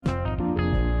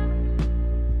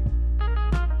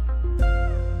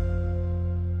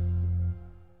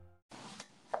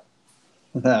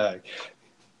Good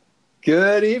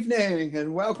evening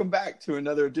and welcome back to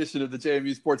another edition of the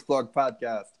JMU Sports Blog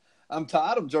podcast. I'm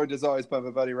Todd. I'm joined as always by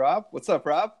my buddy Rob. What's up,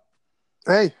 Rob?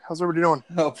 Hey, how's everybody doing?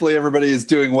 Hopefully everybody is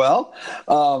doing well.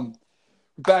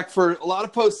 Back for a lot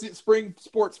of spring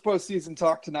sports postseason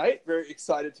talk tonight. Very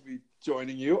excited to be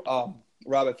joining you.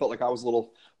 Rob, I felt like I was a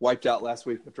little wiped out last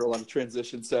week after a lot of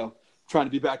transition, so trying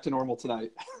to be back to normal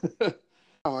tonight.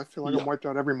 I feel like I'm wiped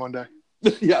out every Monday.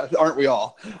 Yeah, aren't we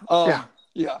all?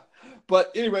 Yeah. But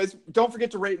anyways, don't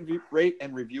forget to rate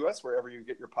and review us wherever you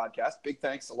get your podcast. Big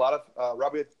thanks. A lot of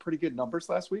Robbie had pretty good numbers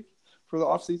last week for the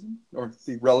off season or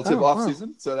the relative off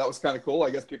season. So that was kind of cool.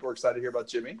 I guess people were excited to hear about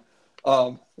Jimmy,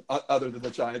 other than the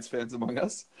Giants fans among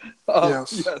us.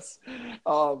 Yes.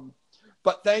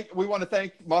 But we want to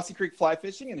thank Mossy Creek Fly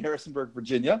Fishing in Harrisonburg,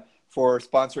 Virginia, for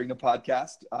sponsoring the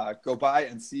podcast. Go by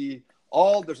and see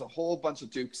there's a whole bunch of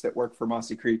Dukes that work for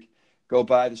Mossy Creek. Go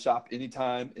by the shop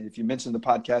anytime. And if you mention the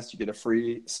podcast, you get a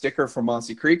free sticker from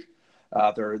Mossy Creek. They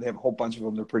have a whole bunch of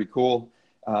them. They're pretty cool.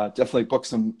 Definitely book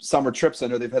some summer trips. I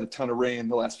know they've had a ton of rain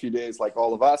the last few days like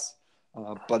all of us,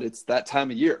 but it's that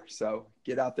time of year. So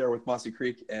get out there with Mossy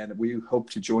Creek, and we hope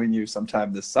to join you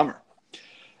sometime this summer.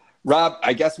 Rob,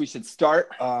 I guess we should start.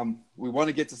 We want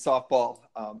to get to softball.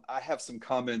 I have some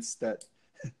comments that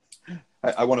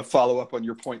I want to follow up on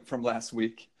your point from last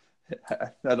week.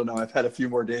 I don't know. I've had a few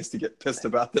more days to get pissed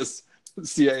about this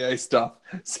CAA stuff,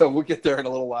 so we'll get there in a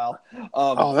little while.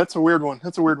 That's a weird one.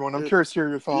 I'm curious to hear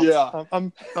your thoughts. Yeah,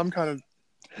 I'm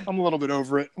a little bit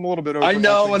over it. I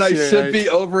know, and I should be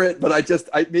over it, but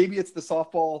maybe it's the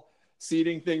softball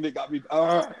seeding thing that got me.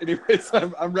 Anyways,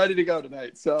 I'm ready to go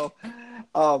tonight. So,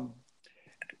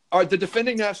 the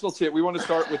defending national champ. We want to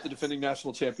start with the defending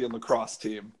national champion lacrosse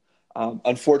team.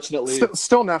 Unfortunately,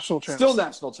 still national champs. Still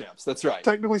national champs. That's right.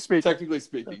 Technically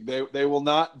speaking, they will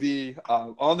not be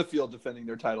on the field defending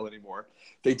their title anymore.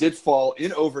 They did fall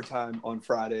in overtime on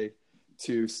Friday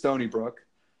to Stony Brook,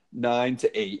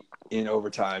 9-8 in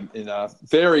overtime in a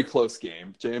very close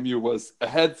game. JMU was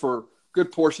ahead for a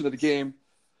good portion of the game.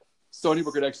 Stony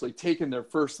Brook had actually taken their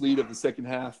first lead of the second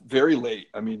half very late.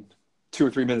 2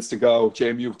 or 3 minutes to go.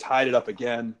 JMU tied it up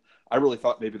again. I really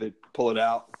thought maybe they'd pull it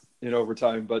out in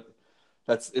overtime, but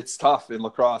it's tough in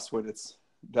lacrosse when it's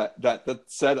that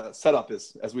setup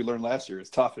is, as we learned last year, is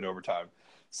tough in overtime.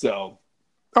 So,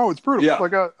 it's brutal. Yeah.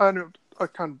 Like I know,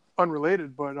 kind of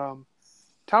unrelated, but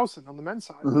Towson on the men's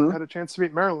side had a chance to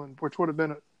beat Maryland, which would have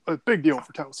been a big deal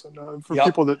for Towson. For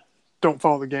people that don't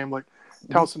follow the game, like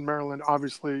Towson, Maryland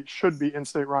obviously should be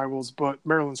in-state rivals, but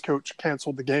Maryland's coach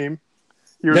canceled the game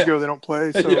years ago. They don't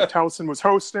play, so Towson was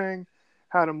hosting.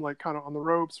 Had them like kind of on the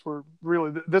ropes. Where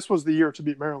really this was the year to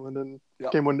beat Maryland, and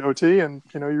game went to OT, and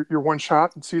you're one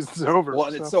shot and season's over. Well,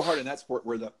 and it's so hard in that sport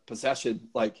where the possession,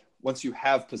 like once you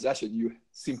have possession, you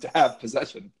seem to have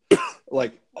possession,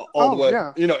 like all the way.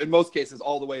 Yeah. In most cases,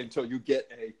 all the way until you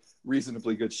get a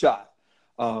reasonably good shot.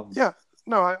 I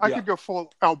could go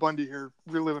full Al Bundy here,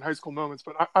 reliving high school moments,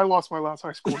 but I lost my last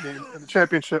high school game in the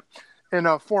championship in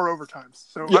 4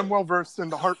 overtimes. So I'm well versed in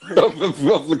the heart rate of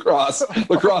lacrosse.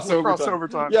 Lacrosse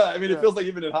overtime. Yeah, it feels like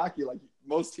even in hockey, like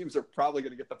most teams are probably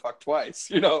going to get the puck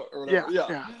twice, or whatever.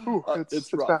 Yeah. Ooh,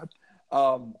 it's rough.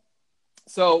 Bad.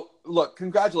 So look,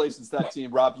 congratulations to that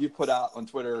team, Rob. You put out on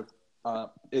Twitter,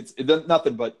 it's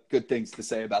nothing but good things to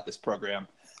say about this program.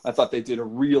 I thought they did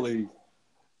we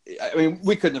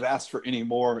couldn't have asked for any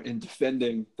more in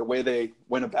defending the way they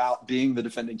went about being the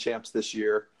defending champs this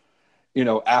year.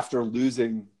 After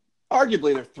losing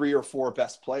arguably their 3 or 4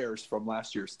 best players from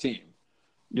last year's team,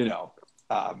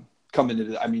 coming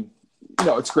into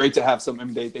it's great to have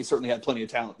some. They certainly had plenty of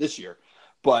talent this year,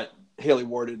 but Haley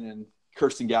Warden and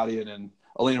Kirsten Gaudian and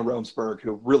Elena Romsberg,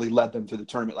 who really led them to the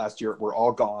tournament last year, were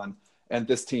all gone, and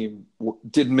this team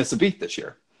didn't miss a beat this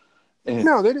year.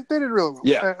 No, they did really well.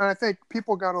 Yeah, and I think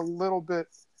people got a little bit.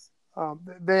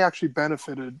 They actually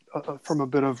benefited from a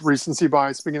bit of recency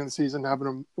bias beginning of the season, having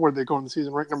them where they go in the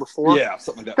season ranked number 4. Yeah,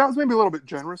 something like that. That was maybe a little bit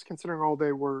generous considering all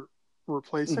they were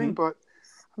replacing, but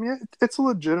it's a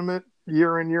legitimate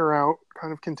year in year out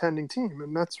kind of contending team,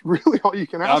 and that's really all you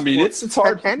can ask for. It's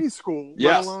hard at any school,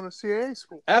 let alone a CAA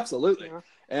school. Absolutely.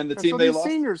 And the team so they the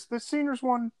lost. The seniors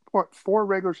won 4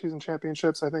 regular season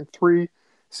championships, I think 3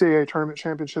 CAA tournament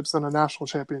championships, and a national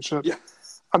championship. Yeah.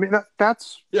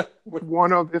 That's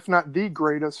one of, if not the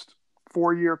greatest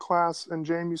 4-year class in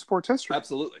JMU sports history.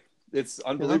 Absolutely. It's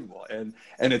unbelievable. And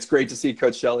it's great to see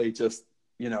Coach Shelley just,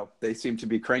 they seem to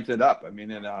be cranking it up.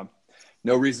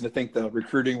 No reason to think the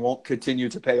recruiting won't continue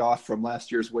to pay off from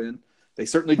last year's win. they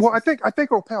certainly. Well, I think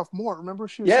it'll pay off more. Remember,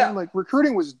 she was saying like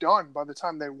recruiting was done by the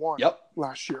time they won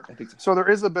last year. I think so. So there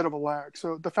is a bit of a lag.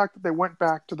 So the fact that they went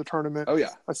back to the tournament,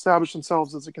 established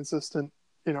themselves as a consistent,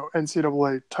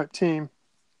 NCAA type team,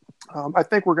 I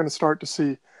think we're going to start to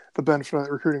see the benefit of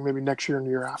that recruiting maybe next year and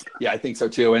the year after. Yeah, I think so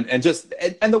too. And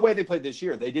the way they played this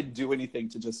year, they didn't do anything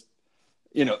to just,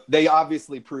 they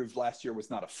obviously proved last year was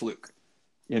not a fluke.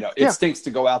 It stinks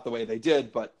to go out the way they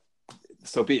did, but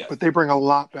so be it. But they bring a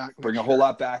lot back. Bring a whole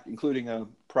lot back, including a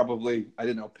probably,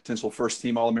 potential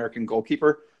first-team All-American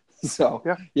goalkeeper. So,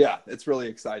 yeah, it's really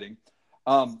exciting.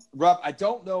 Rob, I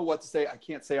don't know what to say. I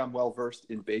can't say I'm well-versed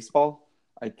in baseball.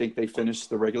 I think they finished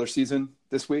the regular season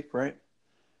this week, right?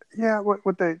 Yeah,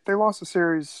 what they lost a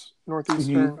series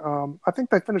Northeastern. Mm-hmm. I think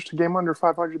they finished a game under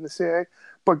 500 in the CAA,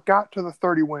 but got to the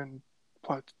 30-win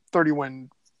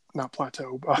not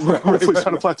plateau, hopefully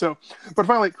not a plateau, but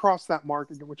finally crossed that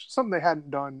mark again, which is something they hadn't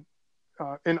done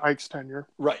in Ike's tenure.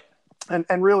 Right. And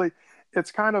really,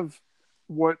 it's kind of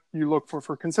what you look for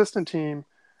a consistent team.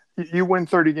 You win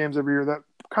 30 games every year. That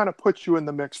kind of puts you in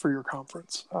the mix for your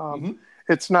conference.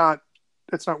 It's not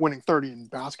winning 30 in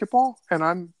basketball, and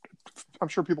I'm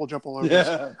sure people jump all over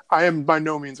this. I am by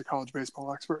no means a college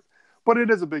baseball expert, but it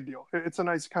is a big deal. It's a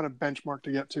nice kind of benchmark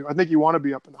to get to. I think you want to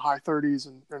be up in the high 30s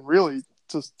and really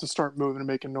to start moving and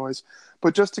making noise.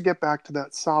 But just to get back to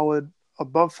that solid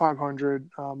above 500,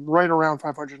 right around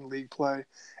 500 in league play.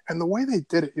 And the way they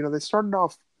did it, they started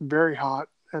off very hot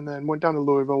and then went down to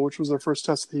Louisville, which was their first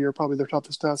test of the year, probably their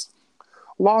toughest test.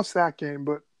 Lost that game,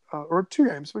 or two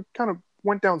games, but kind of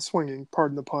went down swinging,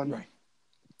 pardon the pun, right,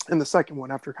 in the second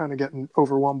one after kind of getting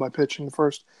overwhelmed by pitching the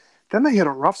first. Then they hit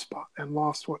a rough spot and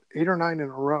lost 8 or 9 in a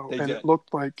row. It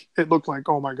looked like,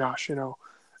 oh my gosh,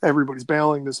 everybody's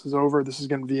bailing. This is over. This is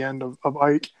going to be the end of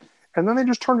Ike. And then they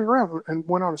just turned it around and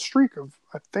went on a streak of,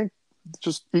 I think,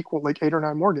 just equal 8 or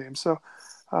 9 more games. So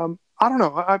I don't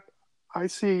know. I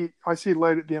see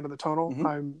light at the end of the tunnel. Mm-hmm.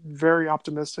 I'm very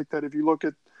optimistic that if you look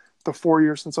at the 4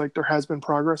 years since there has been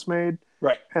progress made.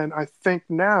 Right. And I think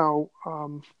now,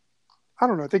 I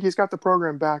don't know. I think he's got the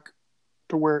program back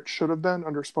to where it should have been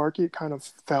under Sparky. It kind of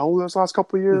fell those last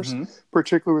couple of years,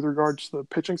 particularly with regards to the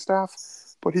pitching staff.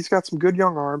 But he's got some good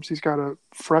young arms. He's got a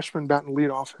freshman batting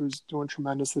leadoff who's doing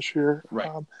tremendous this year. Right.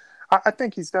 I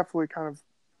think he's definitely kind of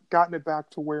gotten it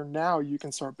back to where now you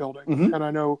can start building. Mm-hmm. And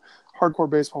I know hardcore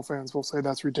baseball fans will say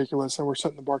that's ridiculous and we're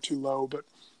setting the bar too low. But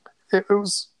it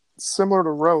was similar to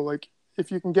Rowe.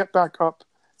 If you can get back up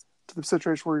to the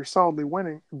situation where you're solidly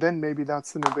winning, then maybe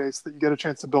that's the new base that you get a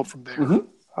chance to build from there. Mm-hmm.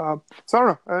 So I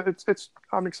don't know.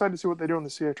 I'm excited to see what they do in the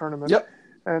CA tournament. Yep.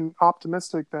 And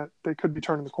optimistic that they could be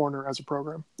turning the corner as a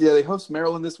program. Yeah, they host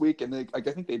Maryland this week, and I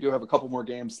think they do have a couple more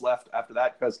games left after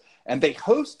that and they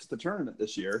host the tournament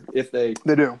this year if they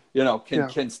do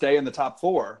can stay in the top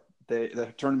 4.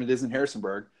 The tournament is in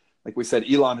Harrisonburg. Like we said,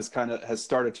 Elon has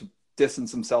started to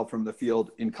distance himself from the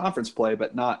field in conference play,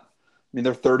 but not. I mean,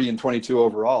 they're 30-22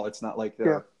 overall. It's not like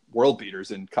they're world beaters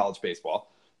in college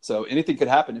baseball. So anything could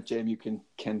happen if JMU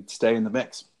can stay in the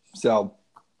mix. So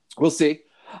we'll see.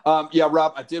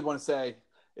 Rob, I did want to say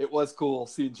it was cool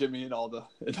seeing Jimmy in all the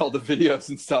videos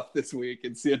and stuff this week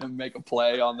and seeing him make a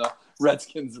play on the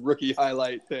Redskins rookie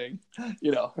highlight thing.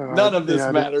 None of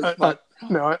this matters. I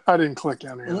didn't click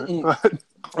any of it. But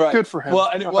right. Good for him. Well,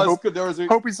 and it was good.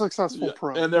 Hope he's successful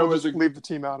pro. And there was leave the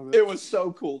team out of it. It was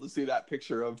so cool to see that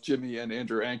picture of Jimmy and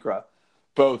Andrew Ankra,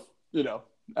 both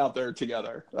out there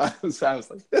together. I was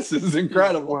like, this is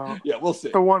incredible. Well, we'll see.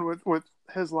 The one with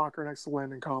his locker next to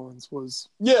Landon Collins was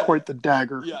quite the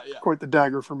dagger. Yeah. Quite the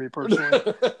dagger for me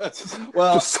personally.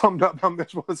 Well, just summed up how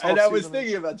mischwell his whole And I was season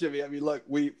thinking about Jimmy. I mean, look,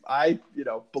 I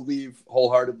believe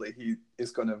wholeheartedly he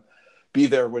is going to be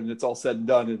there when it's all said and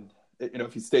done, and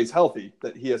if he stays healthy,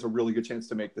 that he has a really good chance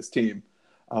to make this team.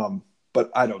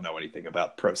 But I don't know anything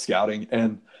about pro scouting,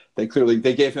 and they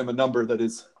gave him a number that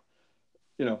is,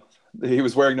 he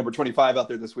was wearing number 25 out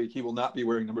there this week. He will not be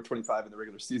wearing number 25 in the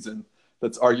regular season.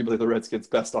 That's arguably the Redskins'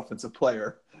 best offensive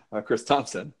player, Chris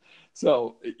Thompson.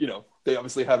 So, they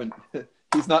obviously haven't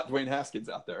 – he's not Dwayne Haskins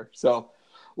out there. So,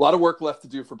 a lot of work left to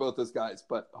do for both those guys,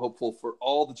 but hopeful for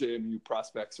all the JMU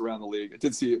prospects around the league. I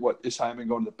did see Ish Hyman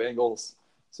going to the Bengals.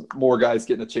 Some more guys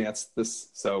getting a chance.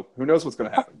 So, who knows what's going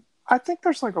to happen? I think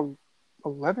there's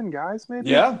 11 guys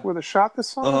maybe with a shot this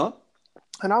summer. Uh-huh.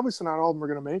 And obviously not all of them are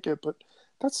going to make it, but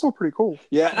that's still pretty cool.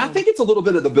 Yeah, and I think it's a little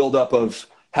bit of the buildup of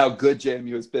how good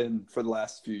JMU has been for the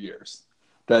last few years.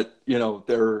 That,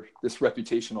 they're this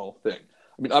reputational thing.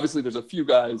 I mean, obviously there's a few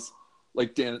guys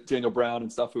like Daniel Brown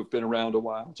and stuff who have been around a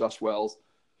while, Josh Wells.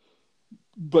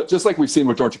 But just like we've seen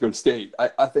with North Dakota State,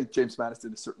 I think James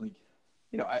Madison is certainly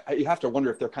you have to wonder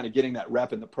if they're kind of getting that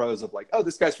rep in the pros of like, oh,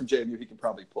 this guy's from JMU, he can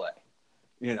probably play,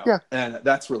 and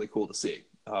that's really cool to see,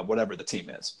 whatever the team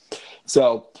is.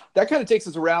 So that kind of takes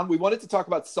us around. We wanted to talk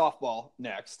about softball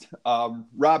next.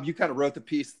 Rob, you kind of wrote the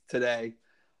piece today.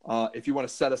 If you want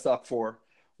to set us up for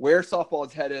where softball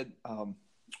is headed,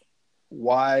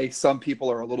 why some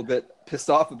people are a little bit pissed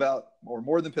off about, or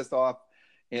more than pissed off,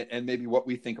 and maybe what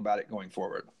we think about it going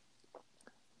forward.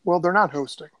 Well, they're not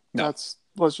hosting. No.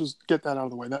 Let's just get that out of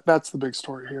the way. That's the big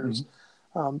story here. Is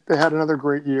they had another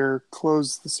great year,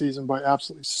 closed the season by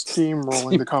absolutely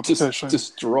steamrolling the competition,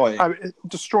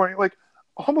 destroying, like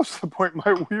almost to the point.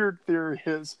 My weird theory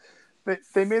is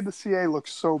they made the CA look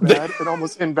so bad it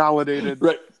almost invalidated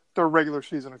their regular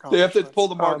season accomplishments. They have to pull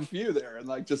the Mark Few there and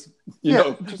like just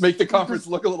make the conference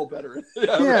look a little better.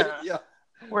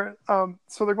 Where,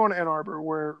 so they're going to Ann Arbor,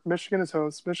 where Michigan is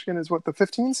host. Michigan is what, the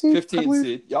 15 seed? 15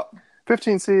 seed, yep.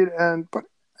 15 seed, and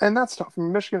that's tough. I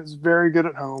mean, Michigan is very good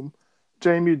at home.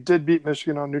 JMU did beat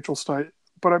Michigan on neutral site,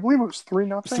 but I believe it was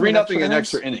 3-0. 3-0 in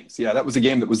extra innings. Yeah, that was a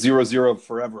game that was 0-0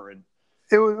 forever. And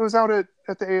it was out at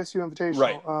the ASU Invitational,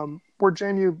 right. Where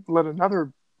JMU let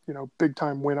another big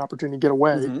time win opportunity get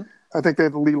away. Mm-hmm. I think they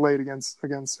had the lead late against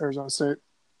Arizona State.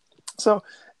 So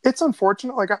it's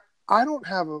unfortunate. Like I don't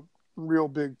have a real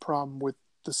big problem with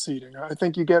the seeding. I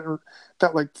think you get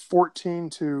that like 14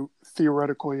 to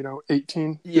theoretically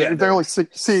 18. Yeah, they only seed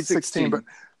 16, but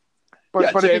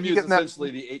JMU is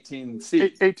essentially the 18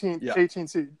 seed. 18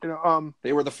 seed.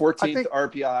 They were the 14th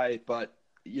RPI, but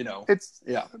it's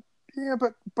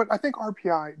but I think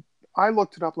RPI. I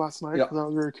looked it up last night because I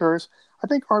was very curious. I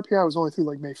think RPI was only through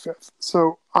like May 5th,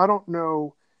 so I don't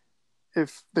know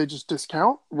if they just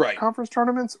discount conference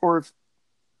tournaments or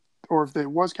if they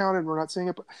was counted and we're not seeing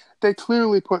it, but they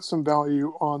clearly put some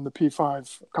value on the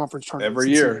P5 conference tournaments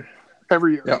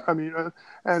every year. Yep. I mean,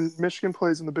 and Michigan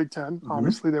plays in the Big Ten. Mm-hmm.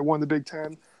 Obviously, they won the Big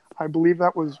Ten. I believe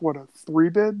that was a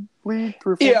 3-bid league.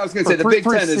 3 or 4? Yeah, I was going to say the Big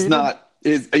Ten is not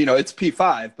it's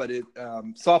P5, but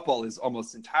softball is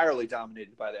almost entirely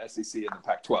dominated by the SEC and the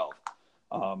Pac-12.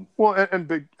 And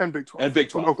Big 12 and Big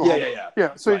 12. Oklahoma.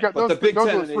 Yeah. So you got those. But the Big those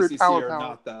Ten and three ACC are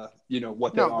not the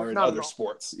what they are in other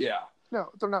sports. Yeah. No,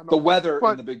 they're not. The weather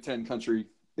in the Big Ten country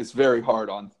is very hard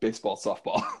on baseball,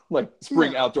 softball, like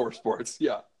spring outdoor sports.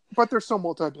 Yeah. But there's some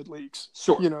multi-bid leagues.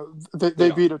 Sure.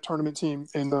 They beat a tournament team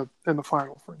in the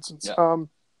final, for instance. Yeah.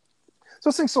 So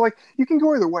things like you can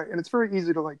go either way, and it's very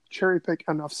easy to like cherry pick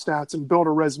enough stats and build a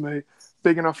resume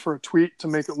big enough for a tweet to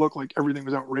make it look like everything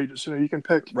was outrageous. You can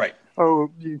pick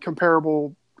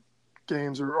comparable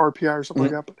games or RPI or something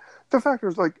like that. But the fact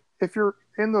is, like, if you're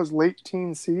in those late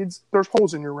teen seeds, there's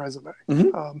holes in your resume,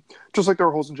 just like there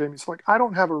are holes in Jamie's. So, like, I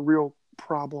don't have a real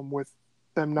problem with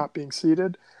them not being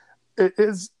seeded. It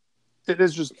is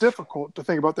just difficult to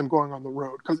think about them going on the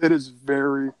road because it is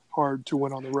very hard to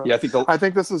win on the road. Yeah, I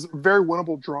think this is a very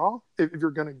winnable draw if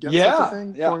you're going to get such a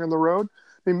thing going on the road.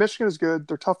 I mean, Michigan is good;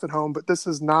 they're tough at home, but this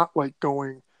is not like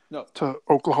going to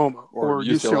Oklahoma or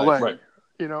UCLA,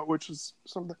 which is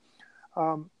something.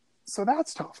 So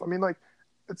that's tough. I mean, like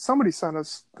somebody sent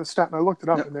us the stat, and I looked it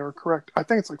up, and they were correct. I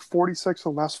think it's like 46 of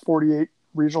the last 48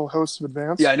 regional hosts have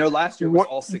advanced. Yeah, I know last year was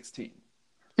all 16.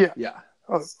 Yeah.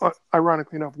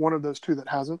 Ironically enough, one of those two that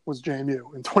hasn't was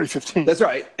JMU in 2015. That's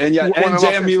right. And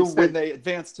JMU, when they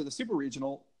advanced to the super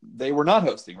regional, they were not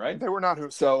hosting, right? They were not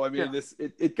hosting. So, I mean,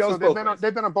 it goes both ways.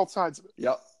 They've been on both sides of it.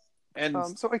 Yep.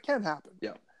 And so it can happen.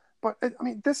 Yeah. But,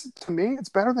 this, to me, it's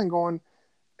better than going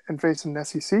and facing an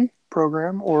SEC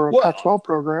program or a Pac-12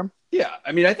 program. Yeah.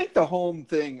 I mean, I think the home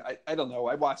thing, I don't know.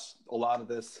 I watched a lot of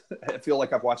this. I feel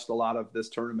like I've watched a lot of this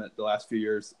tournament the last few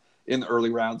years in the early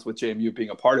rounds with JMU being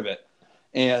a part of it.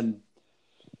 And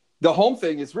the home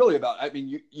thing is really about, I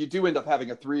mean, you do end up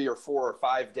having a 3 or 4 or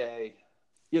 5 day,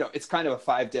 it's kind of a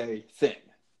 5-day thing,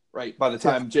 right? By the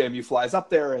time JMU flies up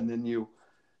there and then you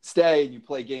stay and you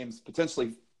play games,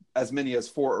 potentially as many as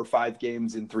 4 or 5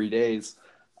 games in 3 days,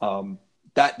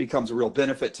 that becomes a real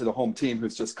benefit to the home team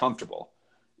who's just comfortable,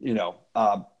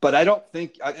 But I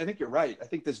think you're right. I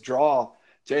think this draw,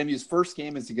 JMU's first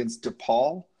game is against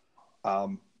DePaul.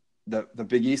 The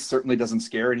Big East certainly doesn't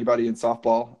scare anybody in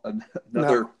softball.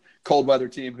 Another cold weather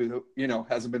team who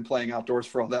hasn't been playing outdoors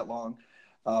for all that long.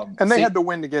 And they had to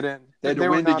win to get in. They had to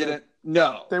win to get in.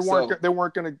 No, they weren't. They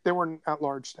weren't at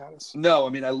large status. No, I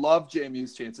mean I love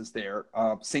JMU's chances there.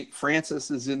 St.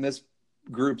 Francis is in this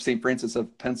group. St. Francis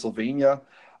of Pennsylvania.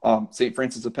 St.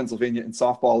 Francis of Pennsylvania in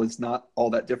softball is not all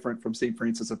that different from St.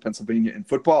 Francis of Pennsylvania in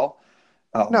football.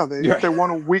 No, they won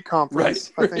a weak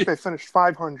conference. Right. I think they finished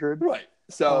 500. Right.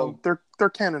 So they're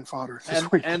cannon fodder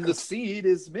this week. And the seed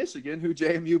is Michigan, who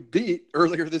JMU beat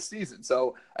earlier this season.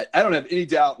 So I don't have any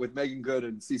doubt with Megan Good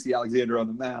and CeCe Alexander on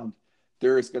the mound,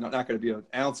 there is not going to be an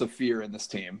ounce of fear in this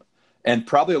team, and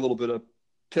probably a little bit of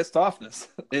pissed offness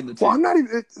in the team. Well, I'm not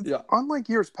even. Unlike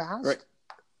years past, right.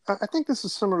 I think this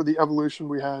is similar to the evolution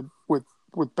we had with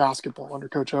basketball under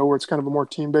Coach O, where it's kind of a more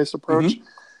team-based approach.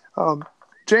 Mm-hmm.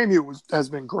 JMU has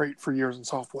been great for years in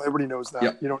softball. Everybody knows that.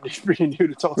 Yep. You don't need to be new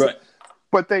to tell us right. that.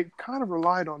 But they kind of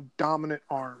relied on dominant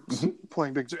arms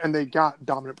playing big, and they got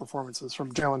dominant performances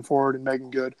from Jalen Ford and Megan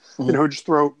Good, who just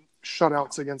throw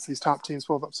shutouts against these top teams.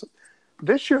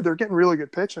 This year, they're getting really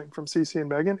good pitching from CeCe and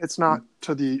Megan. It's not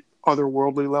to the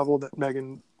otherworldly level that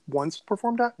Megan once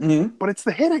performed at, but it's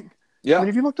the hitting. Yeah. I mean,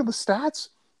 if you looked at the stats,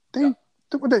 they had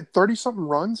 30-something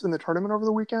runs in the tournament over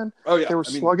the weekend. Oh, yeah. They were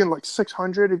slugging like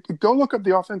 600. Go look up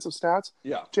the offensive stats.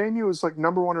 Yeah. JMU is like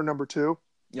number 1 or number 2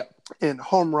 in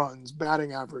home runs,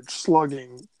 batting average,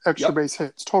 slugging, extra base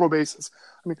hits, total bases.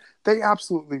 I mean, they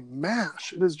absolutely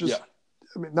mash. It is just,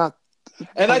 I mean, not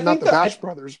the Bash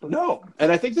brothers. But, no.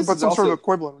 And I think this is some also, sort of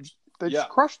equivalent. They just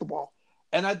crush the ball.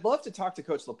 And I'd love to talk to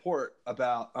Coach Laporte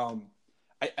about,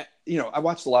 I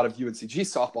watched a lot of UNCG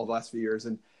softball the last few years,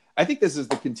 and I think this is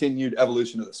the continued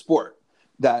evolution of the sport.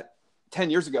 That 10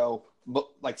 years ago,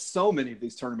 like so many of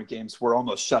these tournament games were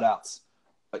almost shutouts.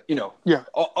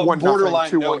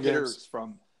 Borderline no hitters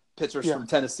from pitchers from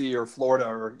Tennessee or Florida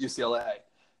or UCLA.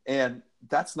 And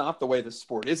that's not the way the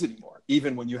sport is anymore,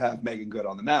 even when you have Megan Good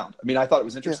on the mound. I mean, I thought it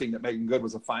was interesting that Megan Good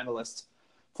was a finalist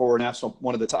for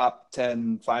one of the top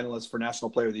 10 finalists for National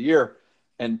Player of the Year.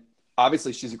 And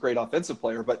obviously she's a great offensive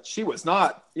player, but she was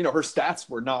not, her stats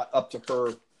were not up to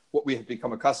her, what we have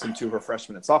become accustomed to her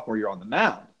freshman and sophomore year on the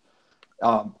mound.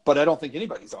 But I don't think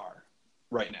anybody's are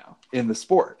right now in the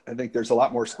sport. I think there's a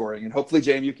lot more scoring, and hopefully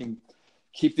JMU can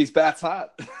keep these bats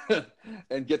hot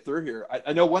and get through here.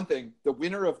 I know one thing, the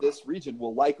winner of this region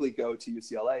will likely go to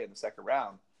UCLA in the second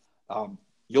round.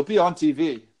 You'll be on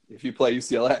TV if you play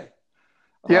UCLA.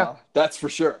 That's for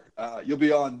sure. You'll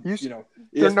be on, ESPN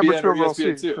or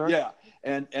ESPN2. Right? Yeah.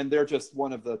 And they're just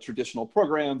one of the traditional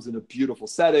programs in a beautiful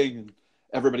setting, and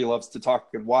everybody loves to talk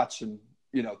and watch. And,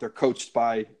 they're coached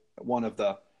by one of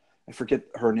the, I forget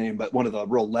her name, but one of the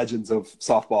real legends of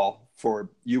softball for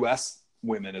U.S.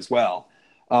 women as well.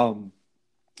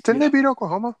 Didn't they beat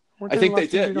Oklahoma? I think they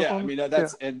did. Yeah. I mean,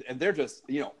 and they're just,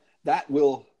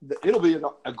 it'll be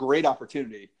a great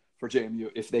opportunity for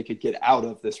JMU if they could get out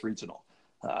of this regional.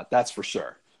 That's for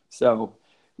sure. So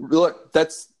look,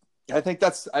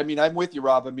 I'm with you,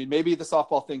 Rob. I mean, maybe the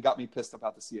softball thing got me pissed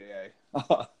about the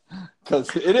CAA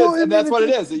because it is, and that's what it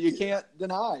is that you can't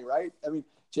deny, right? I mean,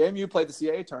 JMU played the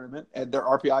CAA tournament and their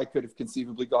RPI could have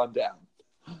conceivably gone down,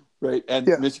 right? And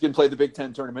Michigan played the Big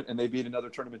Ten tournament and they beat another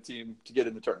tournament team to get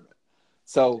in the tournament.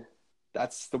 So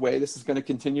that's the way this is going to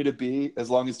continue to be as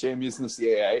long as JMU is in the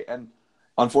CAA. And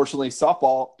unfortunately,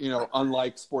 softball,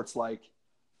 unlike sports like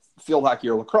field hockey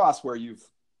or lacrosse, where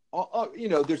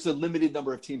there's a limited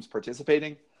number of teams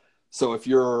participating. So if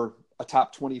you're a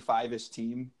top 25-ish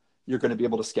team, you're going to be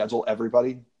able to schedule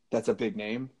everybody. That's a big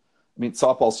name. I mean,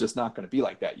 softball's just not going to be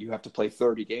like that. You have to play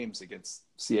 30 games against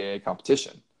CAA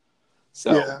competition.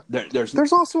 So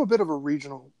there's also a bit of a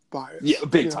regional bias. Yeah,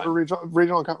 big time.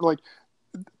 Regional, like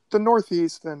the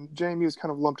Northeast and JMU is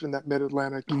kind of lumped in that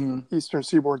Mid-Atlantic, Eastern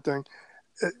Seaboard thing.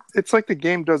 It's like the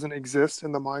game doesn't exist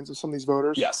in the minds of some of these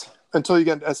voters. Yes. Until you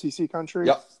get into SEC country.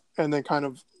 Yep. And then kind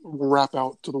of wrap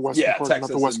out to the western portion of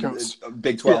the West Coast.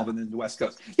 Big 12 and then the West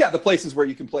Coast. Yeah, the places where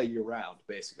you can play year-round,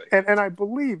 basically. And I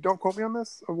believe, don't quote me on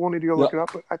this, I will need to go look it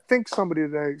up, but I think somebody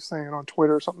today was saying on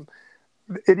Twitter or something,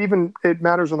 it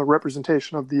matters on the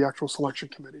representation of the actual selection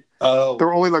committee. Oh. There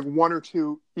are only like 1 or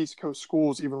 2 East Coast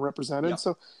schools even represented,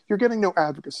 so you're getting no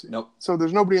advocacy. Nope. So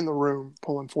there's nobody in the room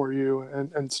pulling for you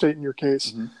and stating your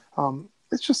case. Mm-hmm.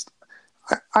 It's just,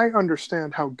 I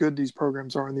understand how good these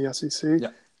programs are in the SEC. Yeah.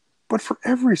 But for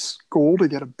every school to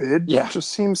get a bid, it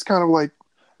just seems kind of like,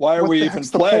 why are we even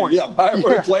playing? Yeah, why are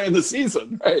we playing the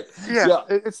season? Right? Yeah,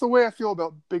 it's the way I feel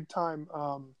about big time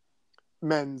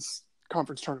men's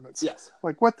conference tournaments. Yes.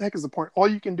 Like, what the heck is the point? All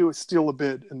you can do is steal a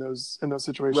bid in those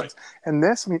situations. Right. And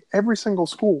this, I mean, every single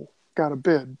school got a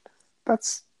bid.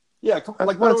 That's like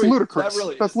that's ludicrous.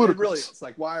 That's ludicrous. It really is.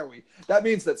 Like, why are we? That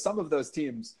means that some of those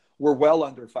teams were well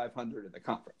under 500 in the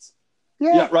conference.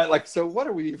 Yeah, right. Like, so what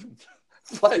are we even?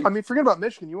 Like, I mean, forget about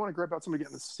Michigan. You want to gripe about somebody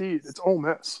getting the seed. It's Ole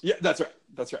Miss. Yeah, that's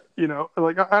right.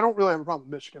 Like, I don't really have a problem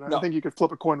with Michigan. I think you could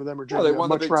flip a coin with them or Georgia. They won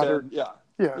much the Big rather. 10.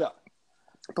 Yeah.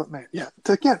 But man,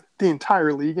 to get the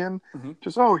entire league in,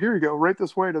 just here you go, right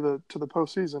this way to the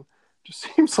postseason. just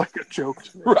seems like a joke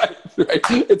to me. Right.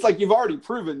 It's like you've already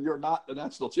proven you're not the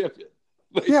national champion.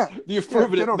 Like, yeah, you've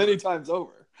proven it many times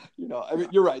over. I mean,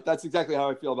 you're right. That's exactly how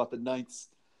I feel about the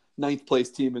ninth place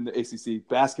team in the ACC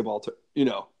basketball,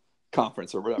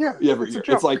 conference or whatever. Every year,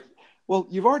 it's like, well,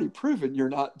 you've already proven you're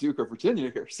not Duke or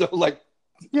Virginia here. So, like,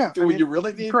 you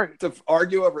really need to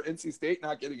argue over NC State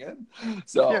not getting in?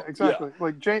 So yeah, exactly. Yeah.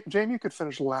 Like JMU could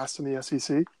finish last in the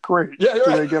SEC. Great. Yeah, do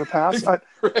they get a pass? I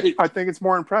think it's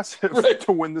more impressive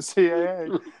to win the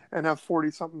CAA and have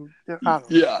 40-something. I don't know.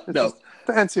 Yeah, just,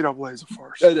 the NCAA is a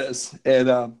farce. It is,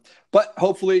 and but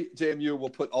hopefully JMU will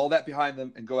put all that behind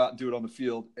them and go out and do it on the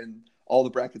field, and all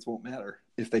the brackets won't matter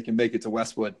if they can make it to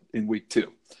Westwood in week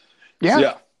 2.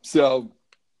 Yeah. So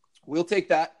we'll take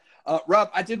that. Rob,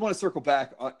 I did want to circle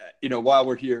back, while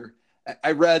we're here.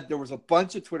 I read there was a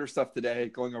bunch of Twitter stuff today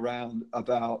going around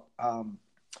about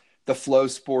the Flow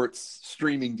Sports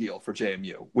streaming deal for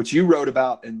JMU, which you wrote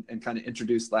about and kind of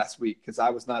introduced last week because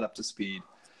I was not up to speed.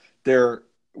 There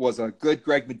was a good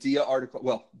Greg Medea article.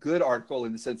 Well, good article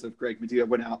in the sense of Greg Medea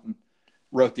went out and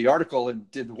wrote the article and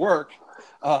did the work.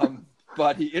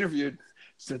 But he interviewed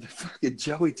the fucking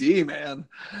Joey D, man.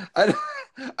 I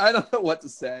don't know what to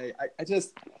say.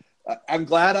 I'm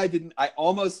glad I didn't. I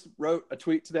almost wrote a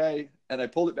tweet today and I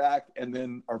pulled it back. And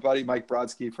then our buddy Mike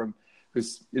Brodsky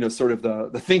who's sort of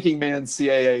the thinking man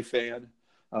CAA fan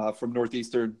from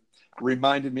Northeastern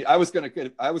reminded me. I was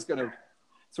gonna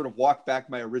sort of walk back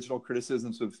my original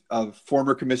criticisms of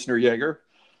former Commissioner Yeager.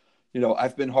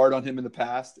 I've been hard on him in the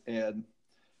past, and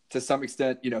to some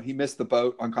extent, he missed the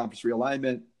boat on conference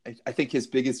realignment. I think his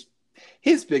biggest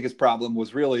problem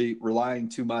was really relying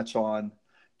too much on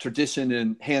tradition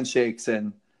and handshakes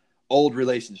and old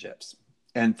relationships,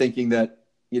 and thinking that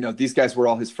these guys were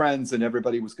all his friends and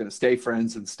everybody was going to stay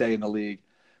friends and stay in the league,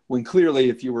 when clearly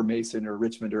if you were Mason or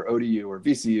Richmond or ODU or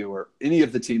VCU or any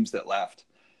of the teams that left,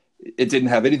 it didn't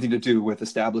have anything to do with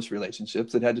established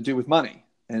relationships. It had to do with money,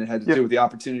 and it had to do with the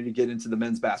opportunity to get into the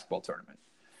men's basketball tournament.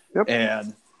 Yep.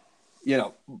 And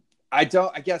I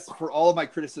guess for all of my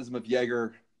criticism of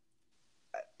Yeager,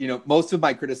 most of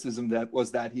my criticism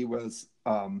that he was,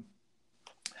 I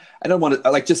don't want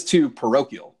to just too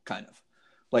parochial, kind of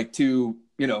like too,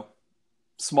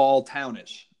 small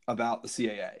townish about the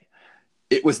CAA.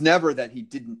 It was never that he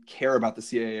didn't care about the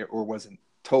CAA or was a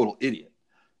total idiot,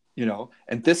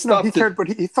 and this stuff. He cared, but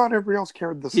he thought everybody else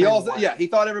cared the same way. He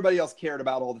thought everybody else cared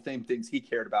about all the same things he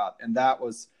cared about. And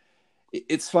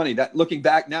it's funny that looking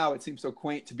back now, it seems so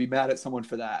quaint to be mad at someone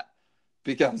for that,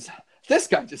 because this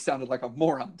guy just sounded like a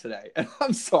moron today. And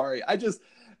I'm sorry.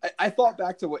 I thought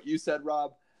back to what you said,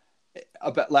 Rob,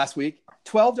 about last week,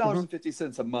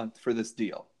 $12.50 a month for this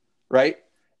deal, right?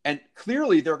 And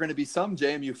clearly there are going to be some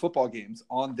JMU football games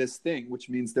on this thing, which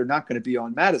means they're not going to be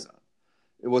on Madison.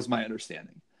 It was my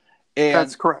understanding. And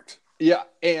that's correct. Yeah.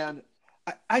 And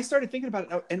I started thinking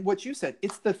about it. And what you said,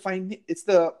 it's the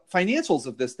financials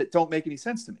of this that don't make any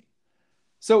sense to me.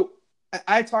 So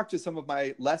I talked to some of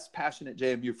my less passionate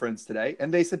JMU friends today,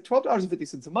 and they said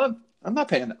 $12.50 a month. I'm not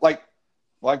paying that.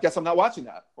 I guess I'm not watching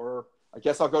that, or I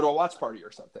guess I'll go to a watch party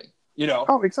or something.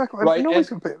 Oh, exactly. Right? Nobody's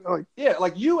going to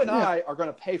pay. You and I are going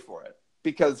to pay for it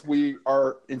because we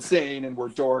are insane and we're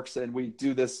dorks and we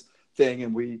do this thing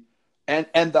and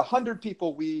the 100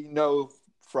 people we know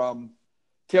from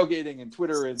tailgating and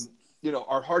Twitter and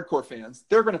our hardcore fans,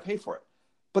 they're going to pay for it.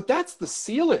 But that's the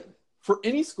ceiling for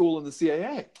any school in the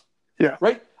CAA. Yeah.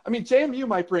 Right. I mean, JMU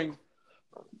might bring,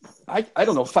 I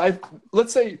don't know,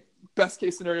 let's say best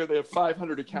case scenario, they have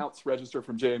 500 accounts registered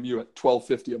from JMU at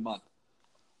 $12.50 a month.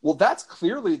 Well, that's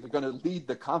clearly going to lead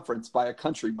the conference by a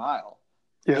country mile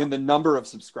in the number of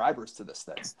subscribers to this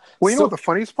thing. Well, what the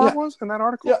funniest part was in that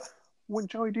article? Yeah. When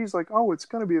Joey D's like, oh, it's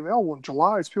going to be available in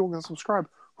July, so people can subscribe.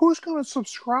 Who's going to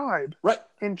subscribe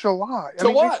in July?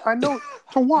 What? I know.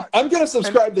 To what? I'm going to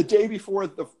subscribe the day before,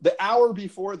 the hour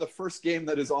before the first game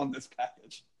that is on this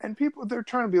package. And people, they're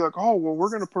trying to be like, oh, well, we're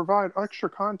going to provide extra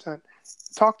content.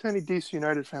 Talk to any DC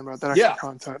United fan about that extra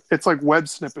content. It's like web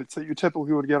snippets that you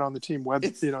typically would get on the team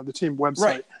the team website.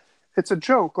 Right. It's a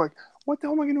joke. Like, what the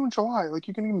hell am I going to do in July? Like,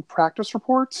 you can even practice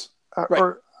reports?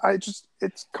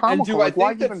 It's comical.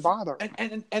 Why even bother?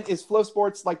 And is Flow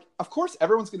Sports of course,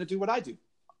 everyone's going to do what I do.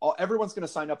 Everyone's going to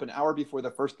sign up an hour before the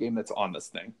first game that's on this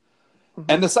thing. Mm-hmm.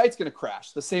 And the site's going to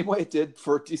crash the same way it did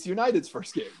for DC United's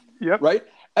first game. Yep. Right?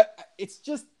 It's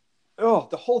just,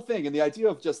 the whole thing. And the idea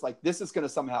of just this is going to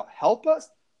somehow help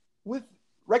us with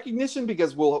recognition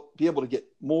because we'll be able to get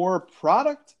more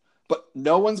product, but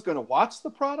no one's going to watch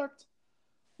the product.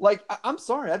 I'm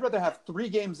sorry. I'd rather have 3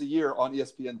 games a year on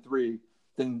ESPN3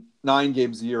 than 9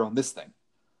 games a year on this thing.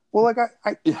 Well, like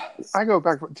Yeah. I go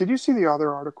back. Did you see the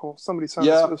other article? Somebody sent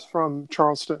Yeah. us this from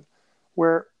Charleston,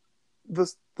 where the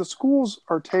schools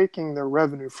are taking their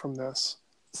revenue from this,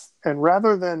 and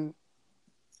rather than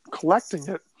collecting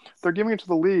it, they're giving it to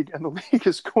the league, and the league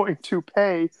is going to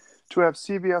pay to have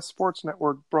CBS Sports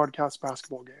Network broadcast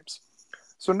basketball games.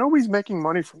 So nobody's making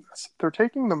money from this. They're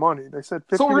taking the money. They said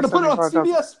 50 So we're going to put it on 75,000.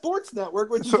 CBS Sports Network,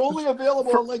 which is only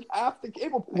available on like half the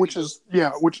cable packages.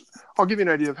 Which I'll give you an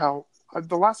idea of how.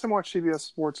 The last time I watched CBS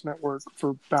Sports Network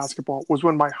for basketball was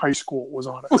when my high school was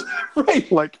on it.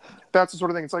 Right. Like, that's the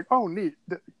sort of thing. It's like, oh, neat.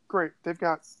 Great. They've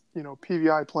got,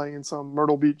 PVI playing in some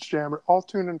Myrtle Beach jam. I'll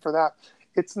tune in for that.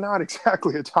 It's not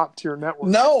exactly a top-tier network.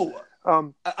 No.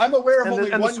 I'm aware of only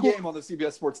one school game on the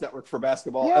CBS Sports Network for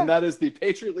basketball, and that is the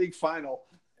Patriot League Final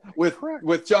with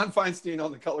John Feinstein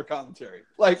on the color commentary.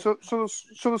 Like, so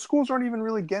the schools aren't even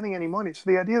really getting any money. So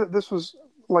the idea that this was,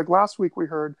 like last week we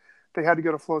heard they had to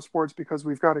go to Flow Sports because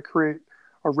we've got to create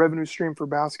a revenue stream for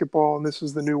basketball, and this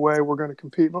is the new way we're going to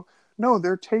compete. No,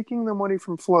 they're taking the money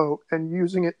from Flow and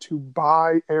using it to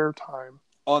buy airtime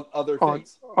on other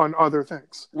things. On other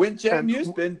things. When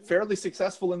JMU's been fairly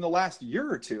successful in the last year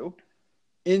or two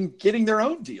in getting their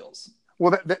own deals.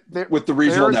 Well, with the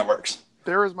regional networks.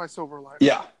 There is my silver lining.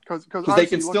 Yeah. Because they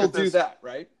can still do that,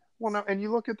 right? Well, no, and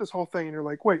you look at this whole thing and you're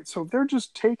like, wait, so they're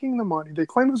just taking the money. They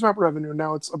claim it's about revenue.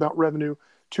 Now it's about revenue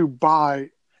to buy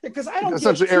because I don't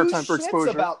essentially give two airtime for exposure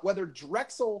about whether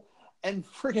Drexel and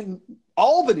friggin'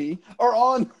 Albany are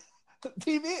on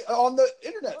TV on the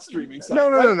internet streaming site. No.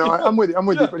 I'm with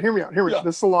you. But hear me out.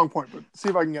 This is a long point, but see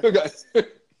if I can get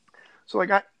it. So,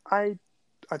 like, I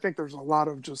think there's a lot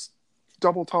of just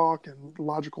double talk and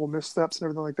logical missteps and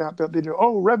everything like that. But they do,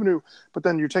 revenue, but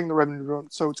then you're taking the revenue,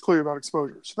 so it's clearly about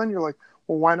exposure. So then you're like,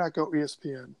 well, why not go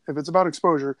ESPN? If it's about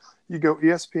exposure, you go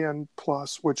ESPN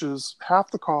Plus, which is half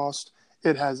the cost.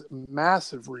 It has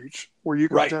massive reach where you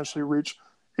can potentially reach,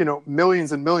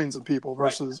 millions and millions of people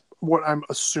versus what I'm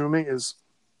assuming is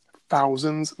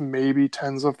thousands, maybe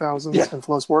tens of thousands in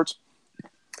Flow Sports.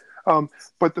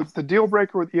 But the deal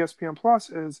breaker with ESPN Plus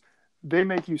is they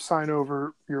make you sign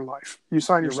over your life. You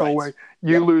sign your soul away.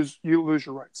 You lose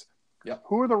your rights. Yep.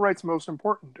 Who are the rights most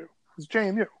important to? It's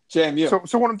JMU. JMU.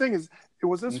 So what I'm thinking is,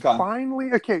 was this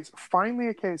finally a case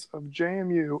of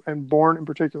JMU and Bourne in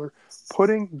particular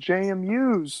putting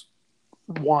JMU's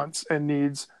wants and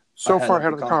needs so far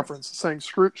ahead of the conference, saying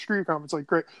screw your conference, like,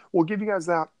 great, we'll give you guys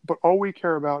that, but all we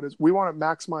care about is we want to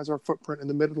maximize our footprint in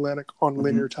the Mid-Atlantic on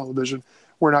linear television.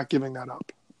 We're not giving that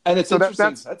up. And it's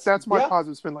interesting. That's my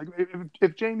positive spin. Like,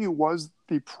 if JMU was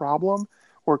the problem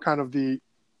or kind of the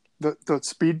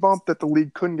speed bump that the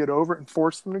league couldn't get over and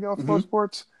forced them to go with Flow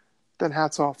Sports, then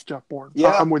hats off Jeff Bourne.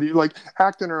 Yeah. I'm with you. Like,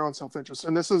 act in our own self-interest.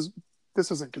 And this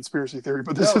isn't conspiracy theory,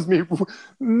 but this is me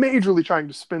majorly trying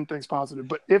to spin things positive.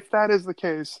 But if that is the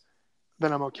case,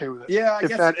 then I'm okay with it. Yeah.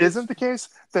 If that isn't the case,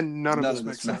 then none of this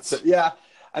makes sense. Yeah.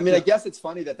 I mean, I guess it's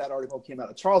funny that article came out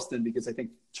of Charleston because I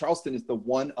think Charleston is the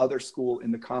one other school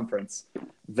in the conference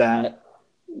that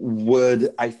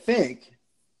would, I think,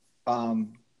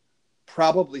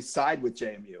 probably side with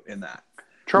JMU in that.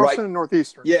 Charleston and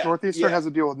Northeastern. Yeah. Northeastern has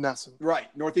a deal with Nesson. Right.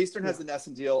 Northeastern has the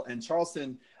Nesson deal, and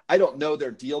Charleston, I don't know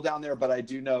their deal down there, but I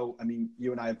do know, I mean,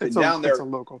 you and I have been down there. It's a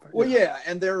local thing. Well,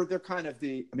 and they're kind of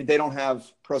they don't have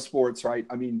pro sports, right?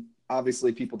 I mean,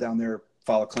 obviously people down there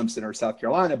follow Clemson or South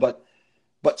Carolina, but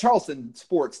Charleston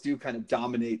sports do kind of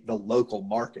dominate the local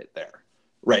market there,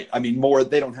 right? I mean,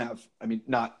 they don't have,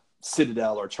 not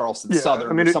Citadel or Charleston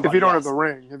Southern. I mean, if you don't have the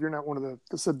ring, if you're not one of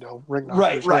the Citadel ring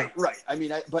knockers, right. I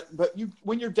mean, but you,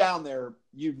 when you're down there,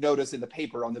 you notice in the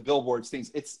paper on the billboards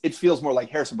things. It feels more like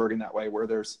Harrisonburg in that way, where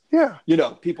there's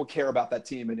people care about that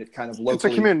team, and it kind of locally. It's a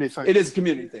community thing. It is a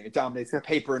community thing. It dominates the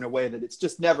paper in a way that it's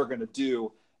just never going to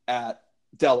do at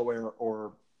Delaware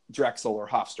or Drexel or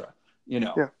Hofstra.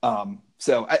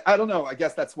 So I don't know. I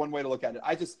guess that's one way to look at it.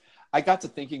 I got to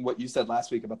thinking what you said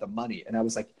last week about the money, and I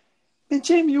was like, man,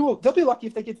 JMU, they'll be lucky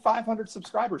if they get 500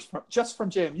 subscribers just from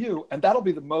JMU, and that'll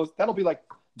be like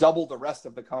double the rest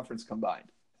of the conference combined.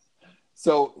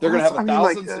 So they're going to have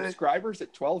 1,000 subscribers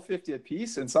at $12.50 a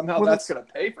piece, and somehow that's going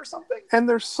to pay for something. And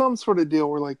there's some sort of deal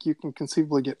where, like, you can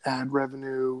conceivably get ad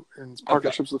revenue and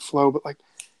partnerships with Flow, but, like,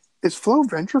 is Flow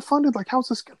venture funded? Like, how's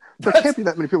this? There can't be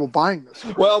that many people buying this.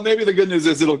 Well, maybe the good news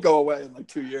is it'll go away in like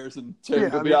 2 years and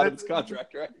will be out of its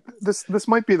contract, right? This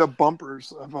might be the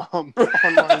bumpers of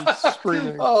online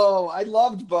streaming. Oh, I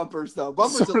loved bumpers though.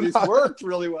 Bumpers at least worked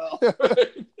really well.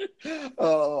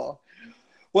 Oh,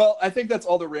 well, I think that's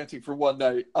all the ranting for one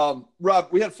night. Rob,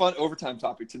 we had a fun overtime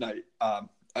topic tonight.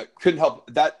 I couldn't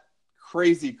help that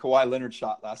crazy Kawhi Leonard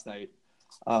shot last night.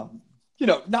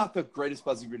 not the greatest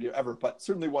buzzer beater ever, but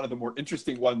certainly one of the more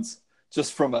interesting ones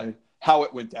just from how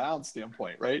it went down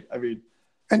standpoint, right? I mean,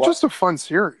 and just a fun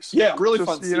series. Yeah, really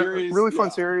fun series. Really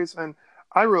fun series, and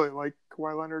I really like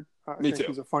Kawhi Leonard. I think too.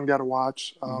 He's a fun guy to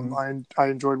watch. I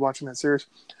enjoyed watching that series.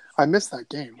 I missed that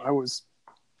game. I was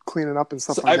cleaning up and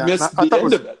stuff like that. I missed the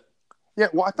end of it. Yeah,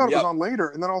 well, I thought it was on later,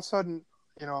 and then all of a sudden,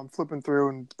 I'm flipping through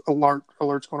and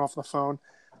alerts going off the phone,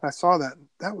 and I saw that.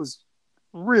 That was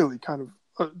really kind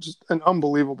of just an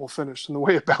unbelievable finish, and the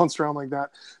way it bounced around like that.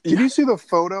 Did you see the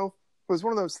photo? It was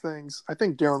one of those things. I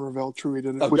think Darren Ravel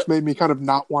tweeted it, which made me kind of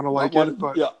not want to like it,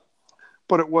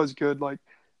 but it was good. Like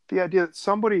the idea that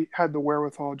somebody had the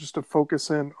wherewithal just to focus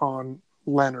in on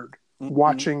Leonard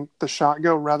watching the shot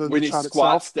go rather than when the shot itself. When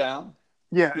he squats down. down.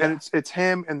 Yeah, and it's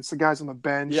him and it's the guys on the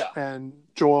bench and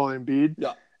Joel Embiid.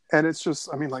 Yeah. And it's just,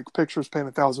 I mean, like pictures paint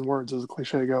 1,000 words, as the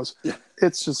cliche goes. Yeah.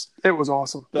 It's just, it was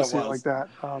awesome to see it like that.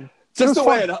 Just the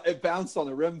way it bounced on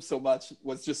the rim so much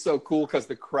was just so cool because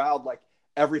the crowd, like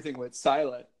everything went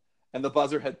silent and the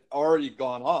buzzer had already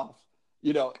gone off,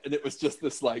 and it was just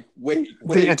this like, wait.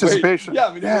 The anticipation. Yeah,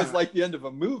 I mean, it was like the end of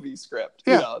a movie script.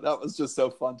 Yeah. That was just so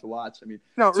fun to watch. I mean,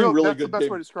 that's the best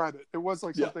way to describe it. It was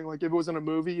like something like if it was in a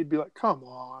movie, you'd be like, come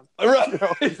on. Right.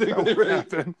 It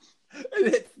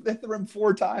hit the rim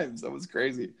 4 times. That was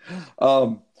crazy.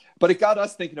 But it got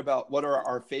us thinking about what are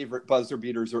our favorite buzzer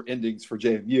beaters or endings for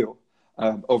JMU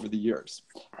over the years.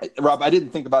 Rob, I didn't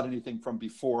think about anything from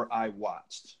before I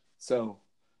watched. So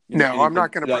I'm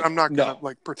not gonna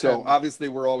like pretend. So obviously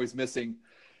we're always missing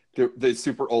the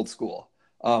super old school.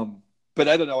 But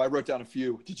I don't know. I wrote down a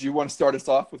few. Did you want to start us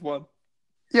off with one?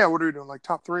 Yeah. What are we doing? Like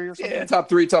top 3 or something? Yeah, top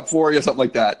 3, top 4, something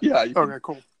like that. Yeah. Okay.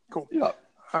 Cool. Yeah.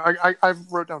 I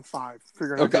wrote down 5.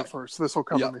 Figuring I'd go first. So this will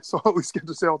cover me. So I'll at least get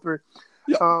to say all 3.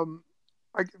 Yeah.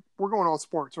 We're going all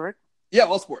sports, right? Yeah,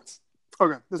 all sports.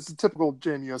 Okay. This is typical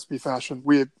JMUSB fashion.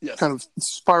 We kind of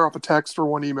fire off a text or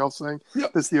one email saying this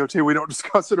is the OT. We don't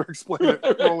discuss it or explain it.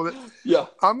 Roll with it. Yeah.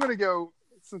 I'm going to go,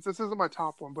 since this isn't my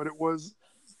top one, but it was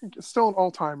still an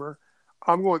all-timer.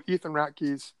 I'm going with Ethan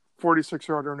Ratke's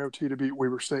 46-yarder in OT to beat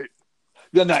Weber State.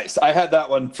 Yeah, nice. I had that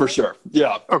one for sure.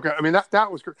 Yeah. Okay. I mean,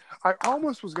 that was great. I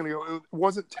almost was going to go. It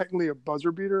wasn't technically a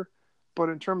buzzer beater, but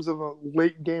in terms of a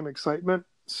late game excitement,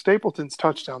 Stapleton's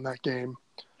touchdown that game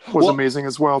was amazing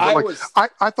as well. But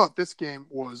I thought this game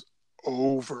was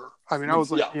over. I mean, I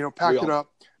was like, pack it up.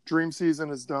 Dream season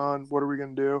is done. What are we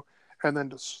going to do? And then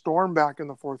to storm back in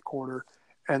the fourth quarter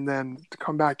and then to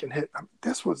come back and hit.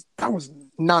 That was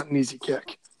not an easy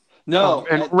kick. No,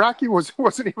 and Racky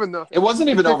wasn't even the. It wasn't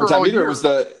even overtime either. It was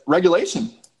the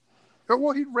regulation.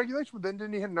 Well, he regulation, but then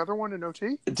didn't he hit another one in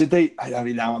OT? Did they? I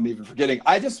mean, now I'm even forgetting.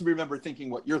 I just remember thinking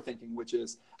what you're thinking, which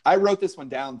is I wrote this one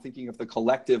down thinking of the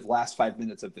collective last 5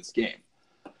 minutes of this game.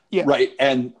 Yeah. Right.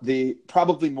 And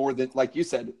probably more than, like you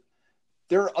said,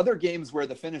 there are other games where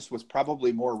the finish was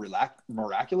probably more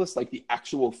miraculous, like the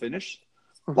actual finish,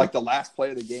 like the last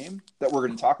play of the game that we're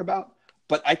going to talk about.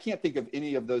 But I can't think of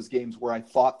any of those games where I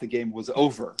thought the game was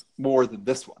over more than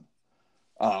this one.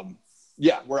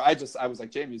 Where I was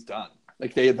like, Jamie's done.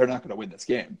 Like they're not going to win this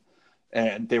game.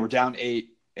 And they were down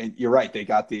 8. And you're right. They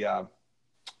got or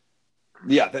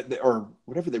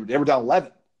whatever they were down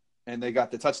 11. And they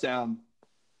got the touchdown.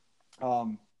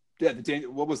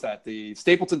 What was that? The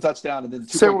Stapleton touchdown and then the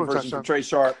 2-point conversion from Trey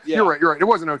Sharp. Yeah. You're right. It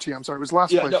wasn't OT. I'm sorry. It was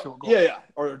last play field goal. Yeah.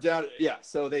 Or down. Yeah.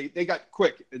 So they got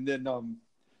quick. And then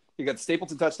you got the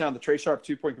Stapleton touchdown, the Trey Sharp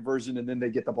 2-point conversion, and then they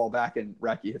get the ball back and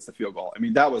Racky hits the field goal. I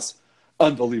mean, that was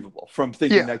unbelievable from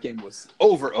thinking that game was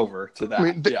over to that. I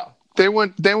mean, they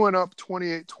went up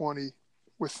 28-20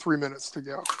 with 3 minutes to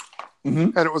go.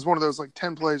 Mm-hmm. And it was one of those like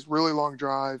 10 plays, really long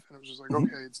drive. And it was just like,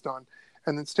 okay, it's done.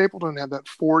 And then Stapleton had that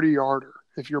 40-yarder,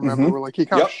 if you remember, where like he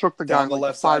kind of shook the guy on the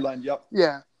left sideline. Yep.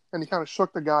 Yeah. And he kind of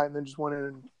shook the guy and then just went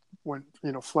in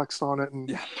and flexed on it. And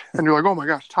you're like, oh my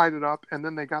gosh, tied it up. And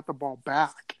then they got the ball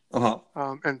back.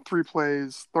 And 3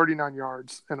 plays, 39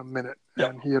 yards in a minute. Yep.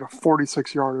 And he had a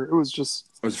 46-yarder. It was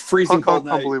freezing cold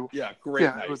night. Unbelievable. Yeah, great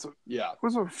night. Was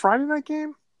it a Friday night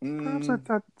game? Perhaps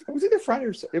it was either Friday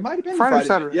or Saturday. It might have been Friday or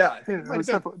Saturday. Yeah,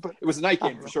 it was a night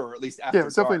game for sure, at least after. Yeah, it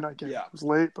was definitely a night game. Yeah. It was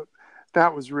late, but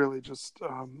that was really just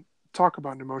talk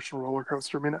about an emotional roller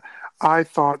coaster. I mean, I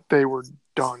thought they were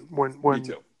done when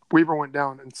Weaver went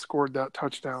down and scored that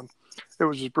touchdown. It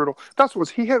was just brutal. That's what was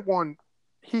he hit one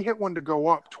to go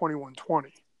up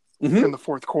 21-20 in the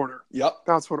fourth quarter. Yep.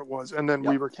 That's what it was. And then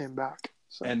Weaver came back.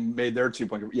 So. And made their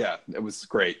 2-point. Yeah, it was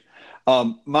great.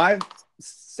 My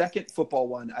second football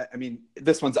one, I mean,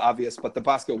 this one's obvious, but the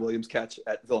Bosco Williams catch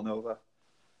at Villanova,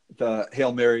 the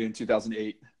Hail Mary in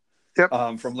 2008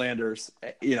 from Landers.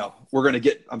 We're going to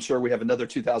get, I'm sure we have another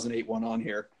 2008 one on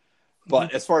here.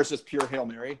 But as far as just pure Hail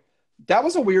Mary, that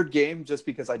was a weird game just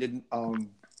because I didn't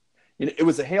it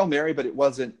was a Hail Mary, but it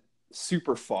wasn't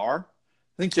super far.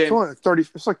 I think James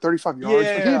it's like 35 yards.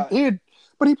 Yeah.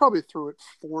 But he probably threw it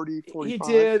 40, 45.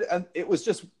 He did, and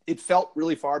it felt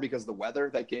really far because of the weather.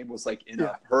 That game was like in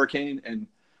a hurricane, and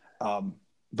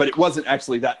but it wasn't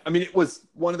actually that. I mean, it was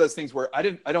one of those things where I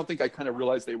don't think I kind of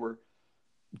realized they were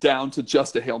down to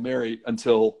just a Hail Mary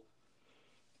until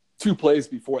 2 plays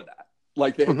before that.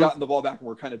 Like they had gotten the ball back and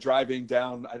were kind of driving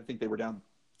down. I think they were down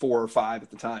 4 or 5 at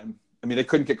the time. I mean, they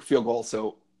couldn't kick a field goal,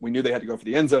 so we knew they had to go for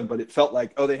the end zone, but it felt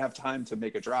like, they have time to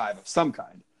make a drive of some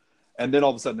kind. And then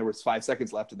all of a sudden there was 5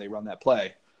 seconds left and they run that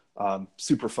play.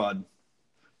 Super fun,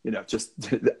 just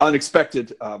the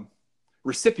unexpected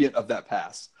recipient of that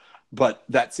pass. But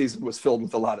that season was filled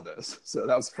with a lot of those. So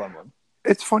that was a fun one.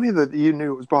 It's funny that you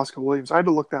knew it was Bosco Williams. I had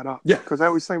to look that up. Yeah. Because I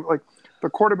always think, like, the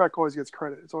quarterback always gets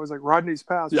credit. It's always like Rodney's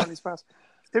pass.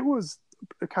 It was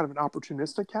kind of an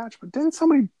opportunistic catch, but didn't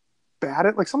somebody bat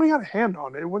it? Like, somebody got a hand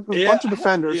on it. It was a bunch of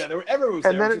defenders. Yeah, everyone was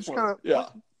there. And then it's kind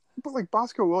of, but like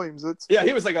Bosco Williams,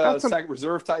 he was like a second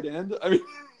reserve tight end. I mean,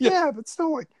 but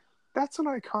still, like, that's an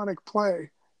iconic play.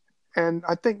 And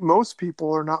I think most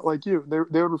people are not like you.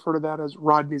 They would refer to that as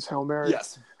Rodney's Hail Mary.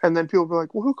 Yes. And then people would be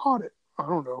like, well, who caught it? I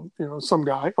don't know. Some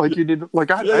guy. Like you did.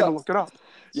 Like I had to look it up.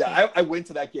 Yeah, I went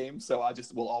to that game, so I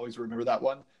just will always remember that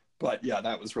one. But yeah,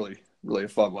 that was really, really a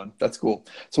fun one. That's cool.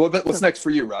 So what's next for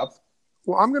you, Rob?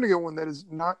 Well, I'm going to get one that is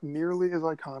not nearly as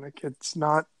iconic. It's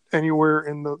not anywhere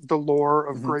in the lore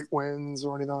of great wins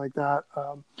or anything like that.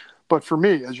 But for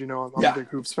me, as you know, I'm a big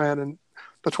Hoops fan, and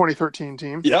the 2013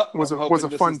 team was a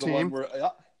fun team.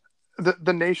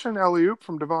 The Nation alley-oop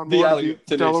from Devon Moore,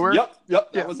 Delaware.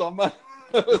 Yep, that was on my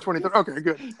 2013. Okay,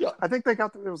 good. Yeah. I think they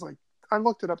got it was like, I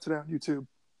looked it up today on YouTube,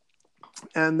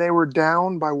 and they were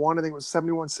down by 1. I think it was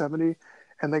 71-70,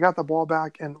 and they got the ball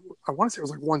back, and I want to say it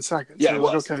was like 1 second. Yeah, so it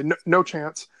was. Like, okay, no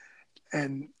chance.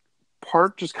 And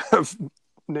part just kind of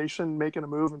Nation making a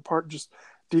move, and part just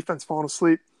defense falling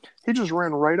asleep. He just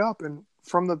ran right up, and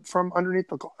from underneath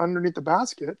the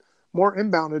basket, Moore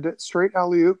inbounded it straight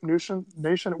alley-oop. Nation.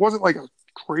 It wasn't like a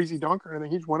crazy dunk or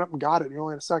anything. He just went up and got it. He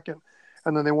only had a second,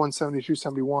 and then they won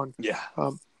 72-71. Yeah.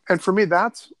 And for me,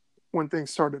 that's when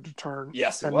things started to turn.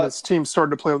 Yes, and this team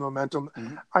started to play with momentum.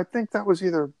 Mm-hmm. I think that was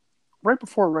either right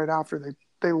before or right after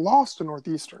they lost to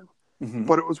Northeastern,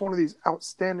 but it was one of these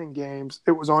outstanding games.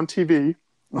 It was on TV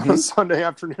on a Sunday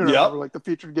afternoon, like the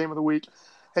featured game of the week,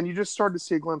 and you just started to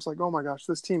see a glimpse, like, oh my gosh,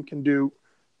 this team can do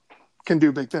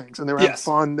big things, and they were having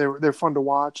fun. They're fun to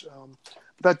watch.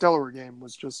 That Delaware game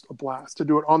was just a blast to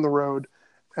do it on the road,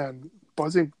 and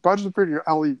buzzer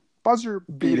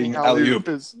beating alley-oop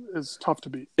is tough to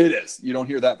beat. It is. You don't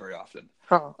hear that very often.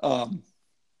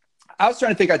 I was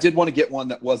trying to think. I did want to get one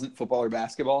that wasn't football or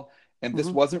basketball, and this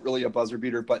wasn't really a buzzer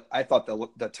beater, but I thought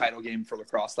the title game for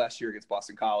lacrosse last year against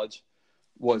Boston College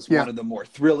was one of the more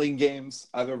thrilling games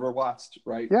I've ever watched.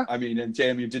 Right? Yeah. I mean, and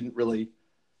JMU didn't really.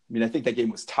 I mean, I think that game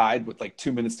was tied with like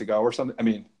 2 minutes to go or something. I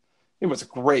mean, it was a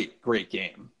great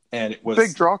game, and it was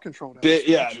big draw control.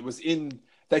 It was in.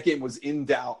 That game was in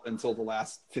doubt until the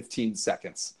last 15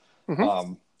 seconds.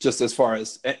 Just as far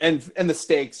as and the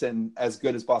stakes, and as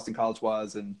good as Boston College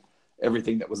was, and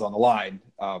everything that was on the line,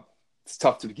 it's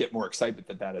tough to get more excitement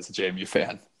than that as a JMU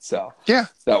fan. So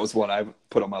that was one I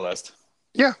put on my list.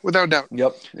 Yeah, without doubt.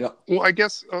 Yep. Well, I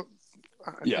guess I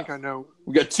think I know.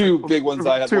 We got 2 big ones.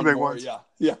 I had 2 big ones.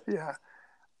 Yeah.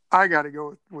 I got to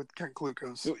go with Ken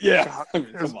Kluko's shot. I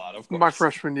mean, come on, of course. My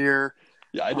freshman year.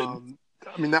 Yeah, I didn't.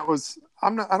 I mean, that was. I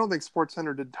don't think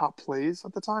SportsCenter did top plays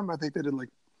at the time. I think they did like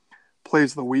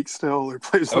plays of the week still, or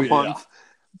plays of the month. Yeah.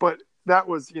 But that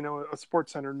was, a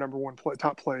SportsCenter number 1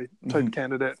 top play type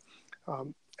candidate.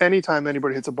 Anytime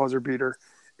anybody hits a buzzer beater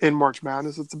in March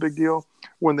Madness, it's a big deal.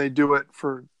 When they do it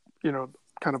for,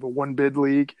 kind of a 1-bid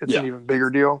league, it's an even bigger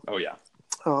deal. Oh yeah.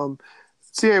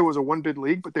 CAA was a 1-bid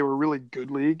league, but they were a really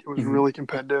good league. It was really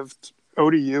competitive.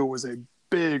 ODU was a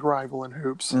big rival in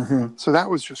hoops. So that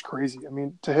was just crazy. I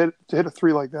mean, to hit a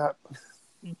 3 like that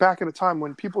back at a time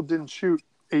when people didn't shoot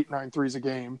 8-9 threes a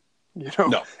game,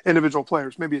 individual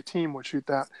players, maybe a team would shoot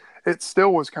that. It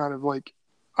still was kind of like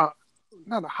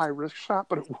not a high risk shot,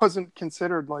 but it wasn't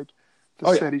considered like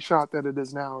the steady shot that it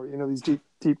is now, these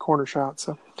deep corner shots.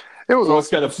 So it was also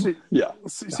kind of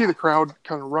see the crowd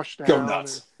kind of rush down,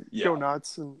 go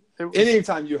nuts. And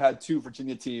anytime you had 2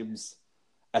 Virginia teams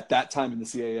at that time in the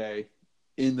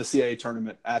CAA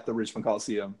tournament at the Richmond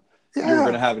Coliseum, you were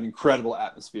going to have an incredible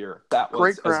atmosphere. That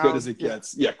was as good as it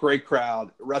gets. Yeah, great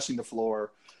crowd, rushing the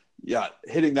floor. Yeah,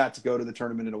 hitting that to go to the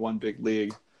tournament in a 1 big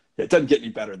league. It doesn't get any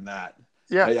better than that.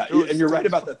 Yeah. And you're right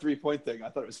about that 3-point thing. I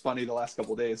thought it was funny the last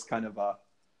couple of days, kind of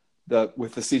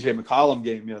with the CJ McCollum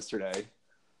game yesterday.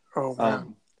 Oh,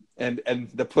 man. And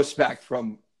the pushback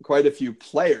from quite a few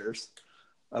players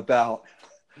about,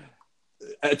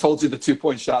 I told you the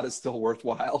 2-point shot is still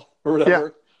worthwhile or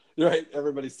whatever. Yeah. Right?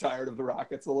 Everybody's tired of the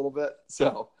Rockets a little bit.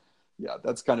 So, yeah,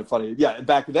 that's kind of funny. Yeah, and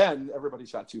back then, everybody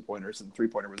shot 2-pointers, and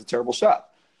 3-pointer was a terrible shot.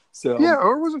 So yeah,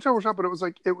 or it wasn't a terrible shot, but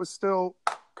it was still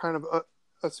kind of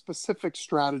a specific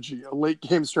strategy, a late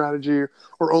game strategy,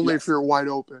 or only if you're wide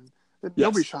open.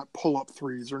 Nobody shot pull-up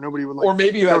threes, or nobody would or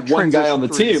maybe you had one guy on the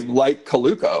team like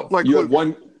Kaluko.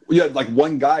 You had like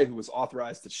one guy who was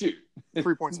authorized to shoot.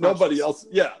 3-point Nobody else,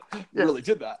 really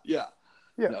did that. Yeah.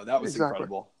 No, that was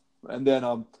incredible. And then,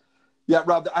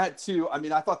 Rob, I had two. I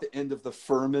mean, I thought the end of the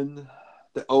Furman,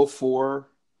 the 2004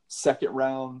 second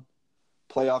round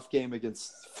playoff game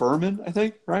against Furman, I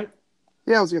think, right?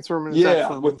 Yeah, it was against Furman.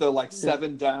 With the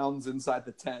 7 downs inside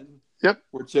the 10. Yep.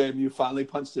 Where JMU finally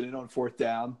punched it in on 4th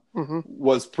down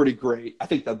was pretty great. I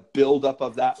think the buildup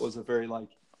of that was a very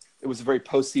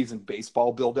postseason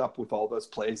baseball buildup with all those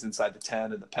plays inside the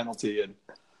 10 and the penalty and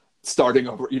starting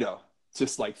over,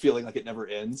 just like feeling like it never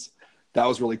ends. That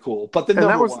was really cool. But then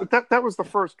that was the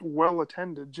first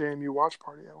well-attended JMU watch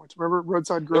party I went to. Remember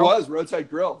Roadside Grill? It was Roadside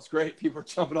Grill. It was great. People were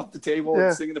jumping off the table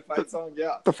and singing the fight song.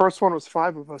 Yeah. The first one was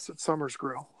 5 of us at Summers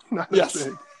Grill. Yes.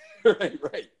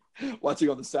 Right. Watching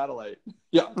on the satellite.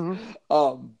 Yeah.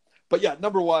 Mm-hmm. But yeah,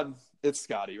 number one, it's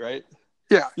Scotty, right?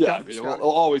 Yeah. Yeah. I mean, it'll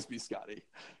always be Scotty.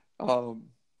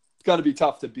 It's got to be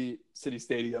tough to beat City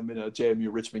Stadium in a JMU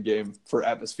Richmond game for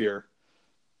atmosphere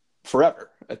forever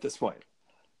at this point.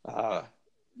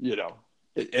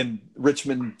 And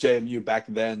Richmond JMU back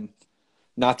then,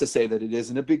 not to say that it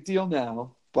isn't a big deal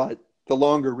now, but the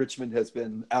longer Richmond has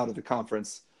been out of the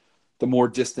conference, the more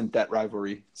distant that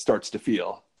rivalry starts to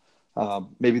feel.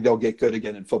 Maybe they'll get good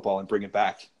again in football and bring it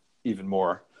back even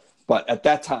more. But at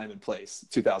that time and place,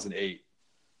 2008,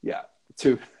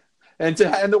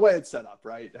 and the way it's set up,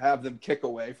 right? To have them kick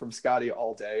away from Scotty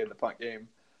all day in the punt game,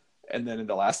 and then in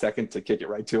the last second to kick it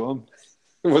right to him,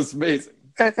 it was amazing.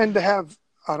 And to have,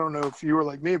 I don't know if you were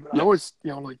like me, but I always,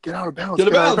 get out of bounds. Get out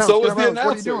of bounds. So was the announcer.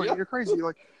 What are you doing? Yeah. You're crazy. He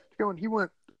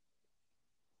went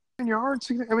 10 yards.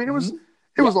 I mean, it was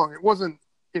long. It wasn't,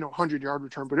 100-yard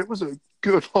return, but it was a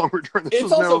good long return.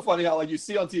 It's also funny how, you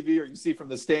see on TV or you see from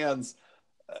the stands,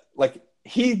 I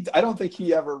don't think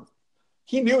he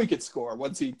knew he could score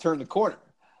once he turned the corner.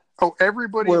 Oh,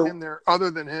 everybody in there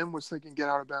other than him was thinking, get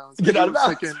out of bounds.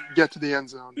 Thinking, get to the end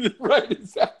zone. Right,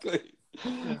 exactly.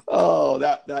 Yeah. Oh,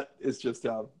 that is just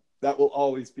that will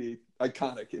always be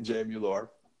iconic in JMU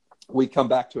lore. We come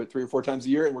back to it 3 or 4 times a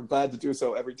year, and we're glad to do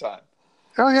so every time.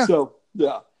 Oh yeah. So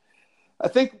I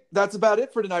think that's about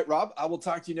it for tonight, Rob. I will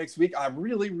talk to you next week. I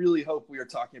really, really hope we are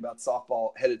talking about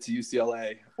softball headed to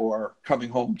UCLA or coming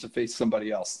home to face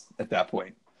somebody else at that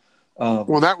point.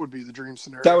 Well, that would be the dream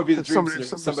scenario. That would be the dream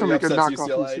scenario. Somebody could knock off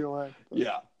UCLA.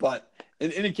 Yeah, but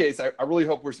in any case, I really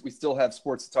hope we still have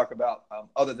sports to talk about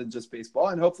other than just baseball.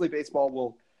 And hopefully baseball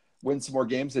will win some more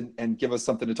games and give us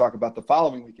something to talk about the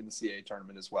following week in the CAA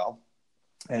tournament as well.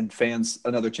 And fans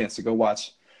another chance to go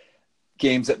watch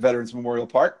games at Veterans Memorial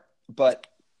Park. But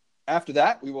after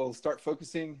that, we will start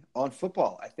focusing on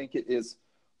football. I think it is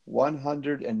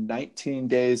 119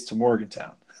 days to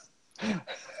Morgantown.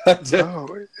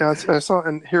 I saw,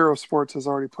 and Hero Sports has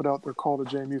already put out their call to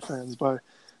JMU fans by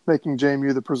making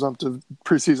JMU the presumptive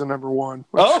preseason number 1.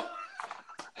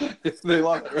 They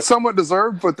love it. Right? Somewhat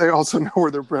deserved, but they also know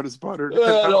where their bread is buttered.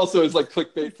 It also is like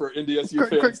clickbait for NDSU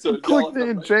fans.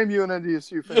 Clickbait, JMU and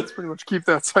NDSU fans pretty much keep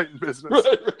that site in business.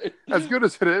 Right. As good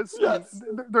as it is,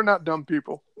 they're not dumb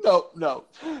people. No.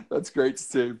 That's great to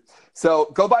see. So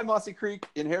go by Mossy Creek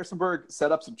in Harrisonburg,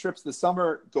 set up some trips this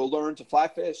summer, go learn to fly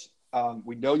fish.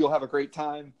 We know you'll have a great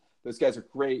time. Those guys are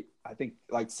great. I think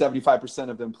 75%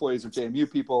 of the employees are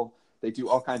JMU people. They do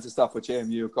all kinds of stuff with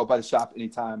JMU. Go by the shop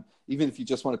anytime. Even if you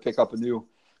just want to pick up a new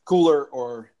cooler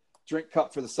or drink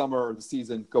cup for the summer or the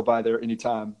season, go by there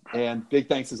anytime. And big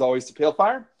thanks as always to Pale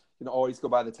Fire. You can always go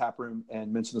by the tap room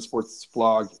and mention the Sports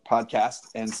Blog podcast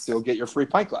and still get your free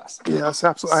pint glass. Yes,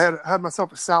 absolutely. I had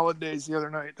myself a Salad Days the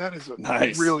other night. That is a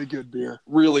really good beer.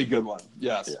 Really good one.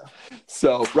 Yes. Yeah.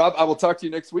 So, Rob, I will talk to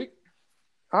you next week.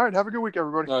 All right. Have a good week,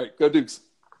 everybody. All right. Go Dukes.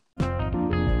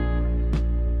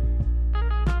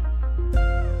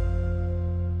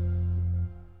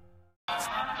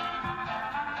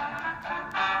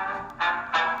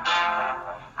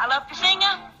 I love to sing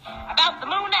about the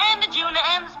moon and the June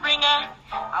and the spring.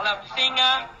 I love to sing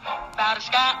about a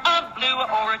sky of blue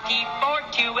or a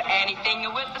T-42,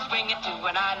 anything with a swing to too,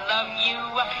 and I love you.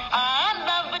 I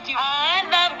love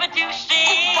to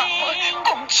sing.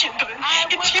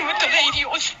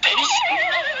 Radio station.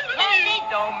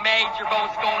 Do major,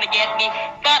 both gonna get me.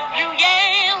 Got through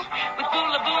Yale with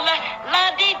boola boola,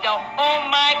 la-dee-do. Oh,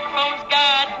 microphone's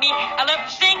got me. I love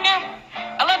to sing.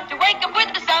 I love to wake up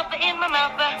with the salsa in my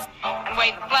mouth and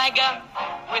wave the flag up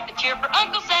with a cheer for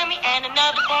Uncle Sammy and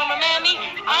another for my mammy.